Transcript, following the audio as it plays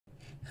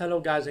Hello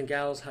guys and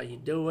gals, how you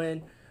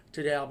doing?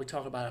 Today I'll be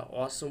talking about an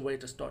awesome way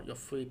to start your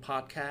free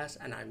podcast,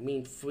 and I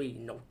mean free,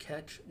 no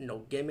catch, no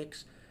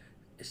gimmicks.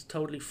 It's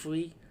totally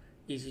free,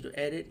 easy to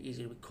edit,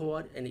 easy to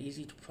record, and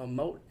easy to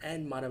promote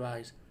and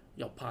monetize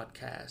your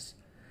podcast.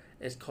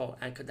 It's called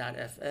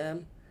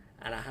Anchor.fm,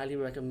 and I highly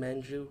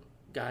recommend you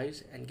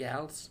guys and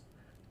gals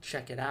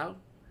check it out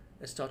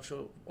and start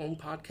your own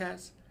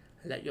podcast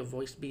and let your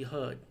voice be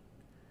heard.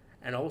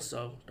 And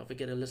also, don't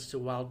forget to listen to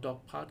Wild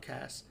Dog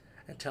Podcast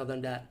and tell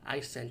them that I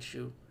sent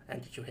you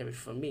and that you hear it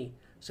from me.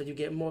 So you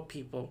get more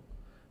people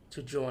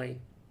to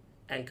join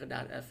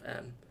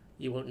Anchor.fm.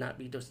 You will not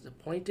be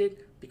disappointed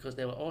because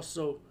they will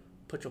also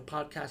put your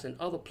podcast in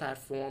other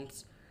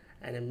platforms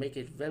and then make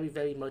it very,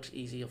 very much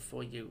easier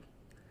for you.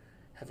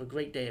 Have a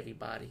great day,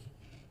 everybody.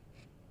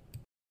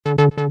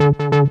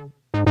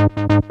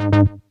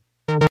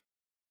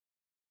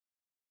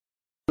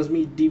 It's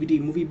me, DVD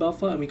Movie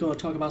Buffer, and we're going to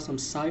talk about some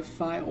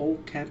sci-fi,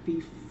 old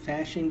campy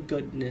fashion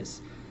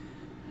goodness.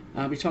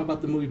 We talk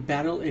about the movie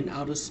Battle in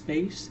Outer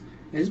Space.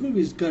 And this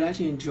movie is good. I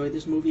actually enjoyed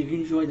this movie. If you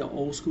enjoy the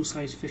old school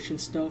science fiction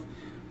stuff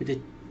with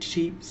the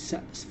cheap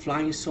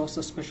flying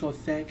saucer special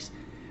effects,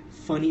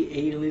 funny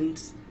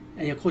aliens,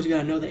 and of course you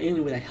got another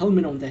alien with a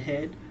helmet on the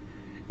head.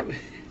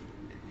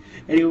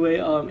 Anyway,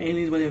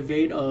 aliens will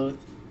invade Earth.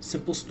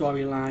 Simple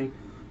storyline.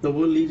 The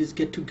world leaders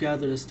get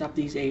together to stop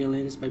these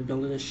aliens by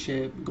building a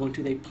ship, going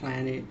to their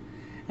planet,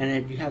 and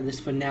then you have this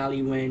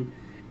finale when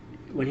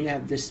you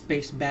have this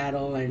space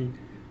battle and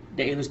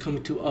the aliens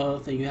coming to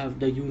Earth, and you have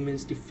the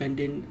humans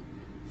defending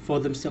for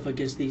themselves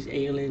against these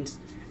aliens.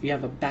 You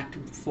have a back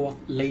and forth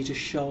laser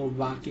show,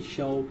 rocket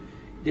show.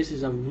 This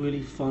is a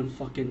really fun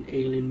fucking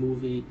alien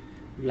movie.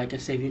 Like I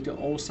said, if you're into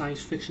old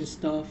science fiction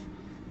stuff,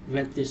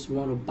 rent this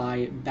one or buy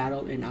it.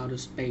 Battle in Outer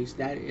Space.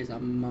 That is a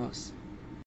must.